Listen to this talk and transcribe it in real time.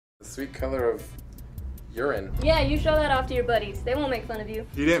The sweet color of urine. Yeah, you show that off to your buddies. They won't make fun of you.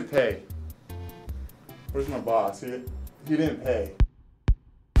 He didn't pay. Where's my boss? He didn't pay.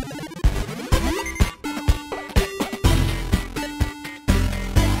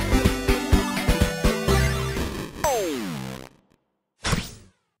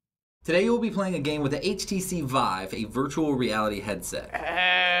 Today you will be playing a game with the HTC VIVE, a virtual reality headset.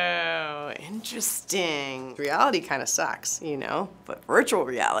 Oh, interesting. Reality kind of sucks, you know, but virtual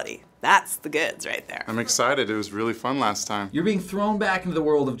reality, that's the goods right there. I'm excited. It was really fun last time. You're being thrown back into the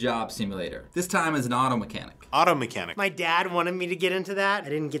world of Job Simulator, this time as an auto mechanic. Auto mechanic. My dad wanted me to get into that. I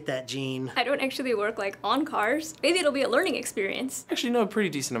didn't get that gene. I don't actually work like on cars. Maybe it'll be a learning experience. I actually know a pretty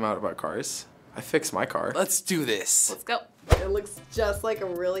decent amount about cars. I fixed my car. Let's do this. Let's go. It looks just like a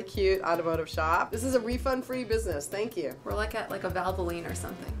really cute automotive shop. This is a refund-free business, thank you. We're like at like a Valvoline or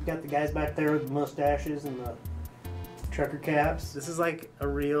something. Got the guys back there with the mustaches and the trucker caps. This is like a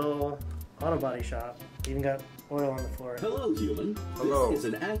real auto body shop. Even got oil on the floor. Hello, human. Hello. This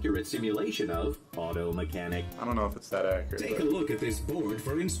is an accurate simulation of auto mechanic. I don't know if it's that accurate. Take a look at this board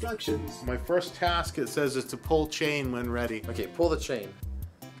for instructions. My first task, it says, is to pull chain when ready. Okay, pull the chain.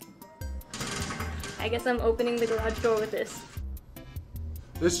 I guess I'm opening the garage door with this.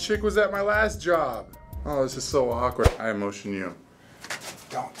 This chick was at my last job. Oh, this is so awkward. I emotion you.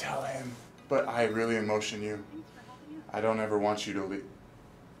 Don't tell him, but I really emotion you. I don't ever want you to leave.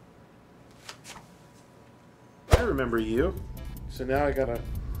 I remember you. So now I gotta...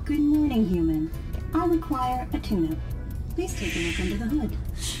 Good morning, human. I require a tune-up. Please take a look under the hood.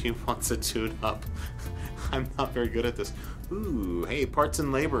 She wants a tune-up. I'm not very good at this. Ooh, hey, parts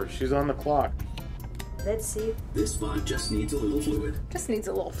and labor. She's on the clock. Let's see. This spot just needs a little fluid. Just needs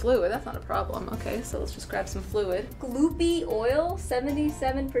a little fluid, that's not a problem. Okay, so let's just grab some fluid. Gloopy oil,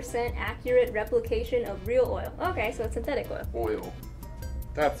 77% accurate replication of real oil. Okay, so it's synthetic oil. Oil.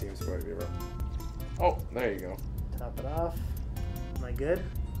 That seems going to be right. Oh, there you go. Top it off. Am I good?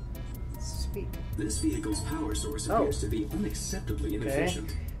 Sweet. This vehicle's power source appears to be unacceptably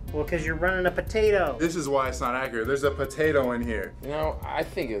inefficient. Well, because you're running a potato. This is why it's not accurate. There's a potato in here. You know, I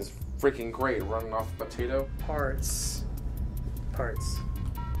think it's freaking great running off a potato. Parts.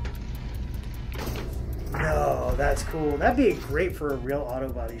 No, that's cool. That'd be great for a real auto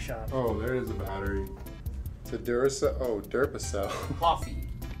body shop. Oh, there is a battery. It's a Duracell. Oh, Duracell. Coffee.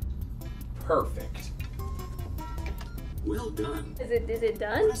 Perfect. Well done. Is it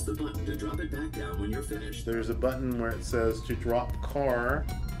done? Press the button to drop it back down when you're finished. There's a button where it says to drop car.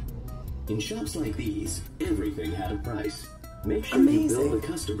 In shops like these, everything had a price. Make sure Amazing. you bill the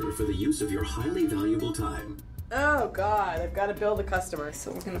customer for the use of your highly valuable time. Oh God, I've got to bill the customer.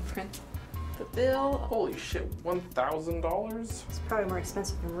 So we're gonna print the bill. Holy shit, $1,000? It's probably more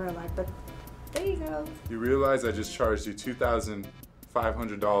expensive than real life, but there you go. You realize I just charged you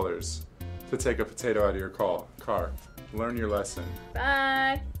 $2,500 to take a potato out of your car. Learn your lesson.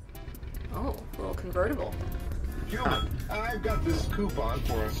 Bye. Oh, a little convertible. Human, I've got this coupon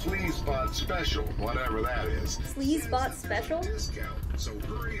for a SleazeBot special, whatever that is. SleazeBot special? Discount, so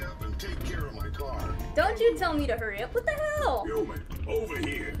hurry up and take care of my car. Don't you tell me to hurry up. What the hell? Human, over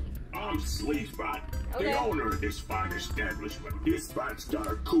here. I'm SleazeBot, Okay. the owner of this fine establishment. This spot's got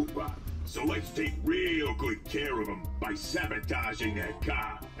a coupon, so let's take real good care of him by sabotaging their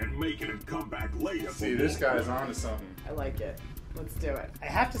car and making him come back later. See, this guy's onto something. I like it. Let's do it. I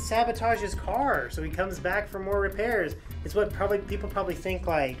have to sabotage his car so he comes back for more repairs. It's what people probably think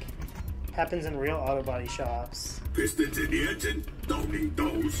like happens in real auto body shops. Pistons in the engine? Don't need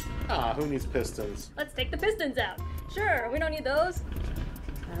those. Ah, who needs pistons? Let's take the pistons out. Sure, we don't need those.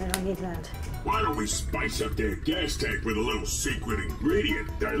 I don't need that. Why don't we spice up their gas tank with a little secret ingredient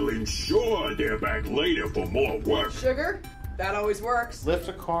that'll ensure they're back later for more work? Sugar? That always works. Lift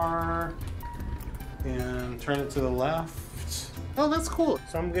a car and turn it to the left. Oh, that's cool.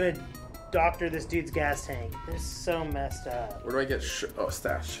 So I'm gonna doctor this dude's gas tank. They're so messed up. Where do I get oh,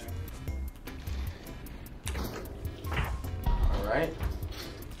 stash. Alright.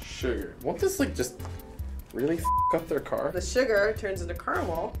 Sugar. Won't this like just really up their car? The sugar turns into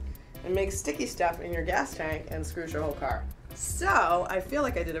caramel and makes sticky stuff in your gas tank and screws your whole car. So I feel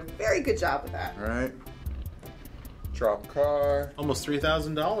like I did a very good job with that. All right. Drop car. Almost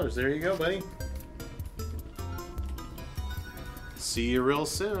 $3,000. There you go, buddy. See you real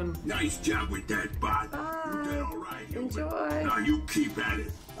soon. Nice job with that, bot. Bye. You did all right, human. Enjoy. Now you keep at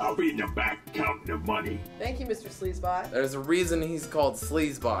it. I'll be in the back counting the money. Thank you, Mr. Sleazebot. There's a reason he's called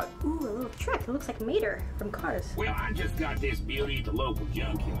SleazeBot. Ooh, a little truck. It looks like Mater from Cars. Well, I just got this beauty at the local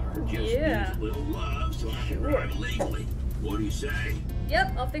junkyard. Just Yeah. needs a little love so I can drive legally. What do you say?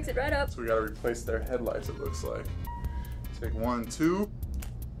 Yep, I'll fix it right up. So we gotta replace their headlights, it looks like. Take 1, 2.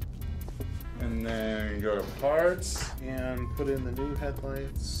 And then go to parts. And put in the new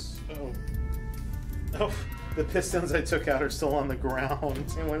headlights. Oh, the pistons I took out are still on the ground.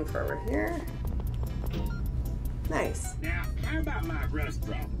 And one for over here. Nice. Now, how about my rust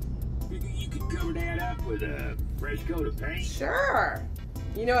problem? You could cover that up with a fresh coat of paint? Sure.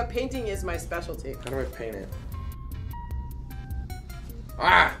 You know what? Painting is my specialty. How do I paint it?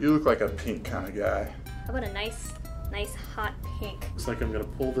 Ah! You look like a pink kind of guy. How about a nice hot pink? Looks like I'm gonna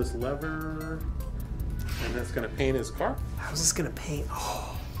pull this lever, and that's gonna paint his car. How's this gonna paint?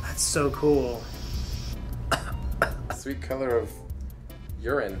 Oh, that's so cool. Sweet color of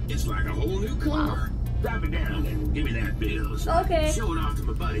urine. It's like a whole new car. Drop it down and give me that bill. So Okay. Show it off to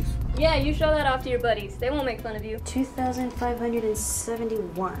my buddies. Yeah, you show that off to your buddies. They won't make fun of you.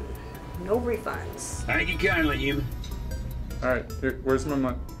 2,571. No refunds. Thank you kindly, human. Alright, here, where's my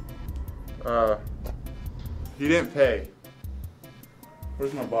money? He didn't pay.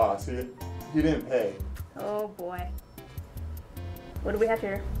 Where's my boss? He didn't pay. Oh boy. What do we have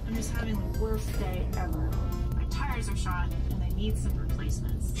here? I'm just having the worst day ever. My tires are shot and I need some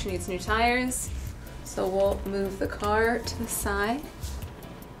replacements. She needs new tires, so we'll move the car to the side.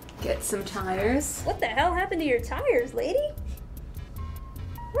 Get some tires. What the hell happened to your tires, lady?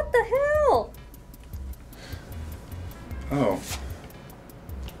 What the hell? Oh.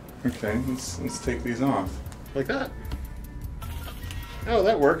 Okay, let's take these off. Like that. Oh,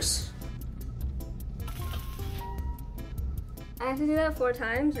 that works. I have to do that 4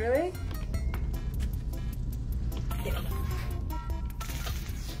 times, really?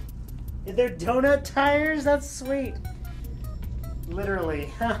 They're donut tires? That's sweet. Literally.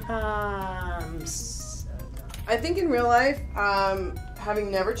 I'm so dumb. I think in real life,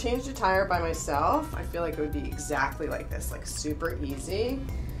 having never changed a tire by myself, I feel like it would be exactly like this, like super easy.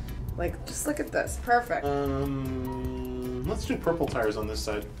 Like, just look at this, perfect. Let's do purple tires on this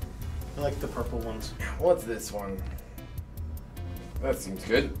side. I like the purple ones. What's this one? That seems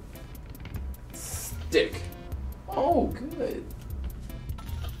good. Stick. Oh, good.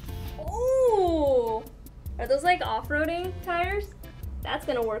 Ooh! Are those like off-roading tires? That's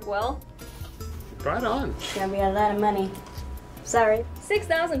gonna work well. Right on. Gonna be a lot of money. Sorry.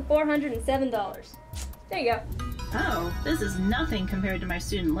 $6,407. There you go. Oh, this is nothing compared to my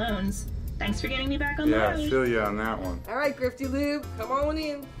student loans. Thanks for getting me back on the Yeah, road. I feel you on that one. All right, Grifty Lube, come on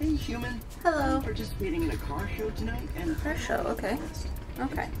in. Hey, human. Hello. I'm participating in a car show tonight, and Car show, okay.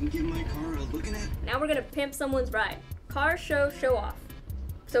 Okay. you give my car a looking at. Now we're gonna pimp someone's ride. Car show, show off.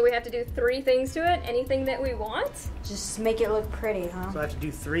 So we have to do 3 things to it. Anything that we want. Just make it look pretty, huh? So I have to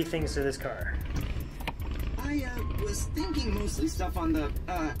do 3 things to this car. I was thinking mostly stuff on the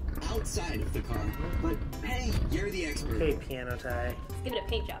outside of the car, but hey, you're the expert. Okay, piano tie. Let's give it a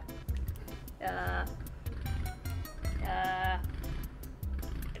paint job. I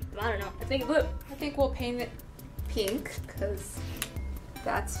don't know. Let's make it blue. I think we'll paint it pink, because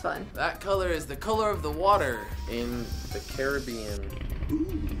that's fun. That color is the color of the water in the Caribbean. Ooh,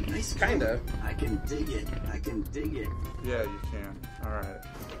 nice. Kinda. I can dig it. I can dig it. Yeah, you can. Alright.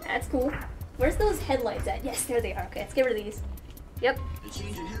 That's cool. Where's those headlights at? Yes, there they are. Okay, let's get rid of these. Yep. A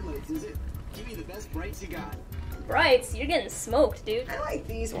change in headlights, is it? Give me the best brights you got. Brights? You're getting smoked, dude. I like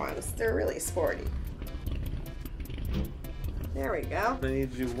these ones. They're really sporty. There we go. I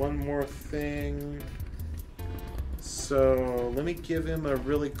need to do one more thing. So let me give him a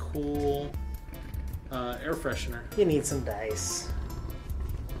really cool air freshener. You need some dice.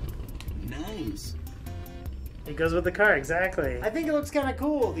 Nice. It goes with the car, exactly. I think it looks kind of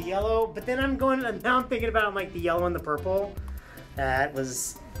cool, the yellow, but then now I'm thinking about like the yellow and the purple. That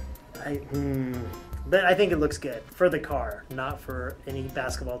was, but I think it looks good for the car, not for any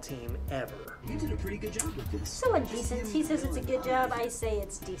basketball team ever. You did a pretty good job with this. So decent. He says it's a good job. I say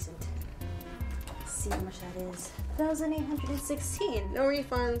it's decent. Let's see how much that is. 1,816. No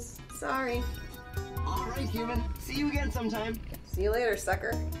refunds. Sorry. All right, human. See you again sometime. See you later,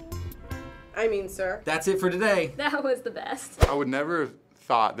 sucker. I mean, sir. That's it for today. That was the best. I would never have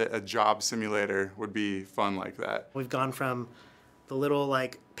thought that a job simulator would be fun like that. We've gone from the little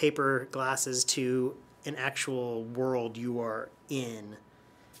like paper glasses to an actual world you are in.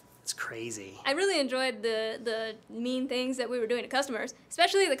 It's crazy. I really enjoyed the mean things that we were doing to customers,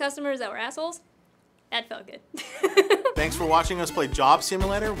 especially the customers that were assholes. That felt good. Thanks for watching us play Job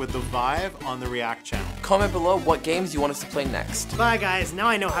Simulator with the Vive on the React channel. Comment below what games you want us to play next. Bye guys, now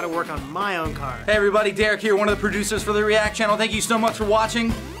I know how to work on my own car. Hey everybody, Derek here, one of the producers for the React channel. Thank you so much for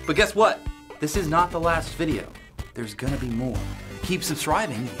watching. But guess what? This is not the last video. There's gonna be more. Keep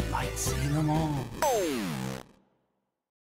subscribing, you might see them all.